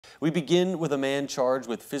We begin with a man charged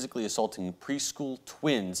with physically assaulting preschool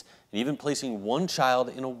twins and even placing one child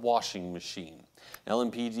in a washing machine.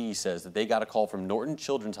 LMPD says that they got a call from Norton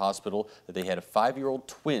Children's Hospital that they had 5-year-old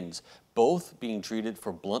twins, both being treated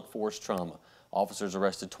for blunt force trauma. Officers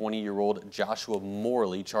arrested 20-year-old Joshua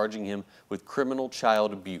Morley, charging him with criminal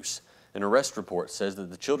child abuse. An arrest report says that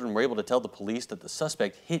the children were able to tell the police that the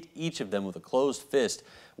suspect hit each of them with a closed fist.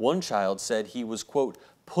 One child said he was, quote,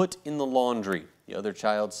 put in the laundry. The other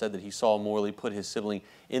child said that he saw Morley put his sibling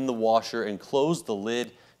in the washer and close the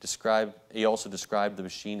lid. He also described the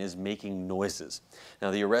machine as making noises. Now,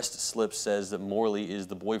 the arrest slip says that Morley is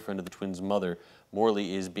the boyfriend of the twins' mother.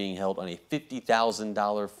 Morley is being held on a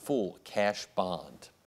 $50,000 full cash bond.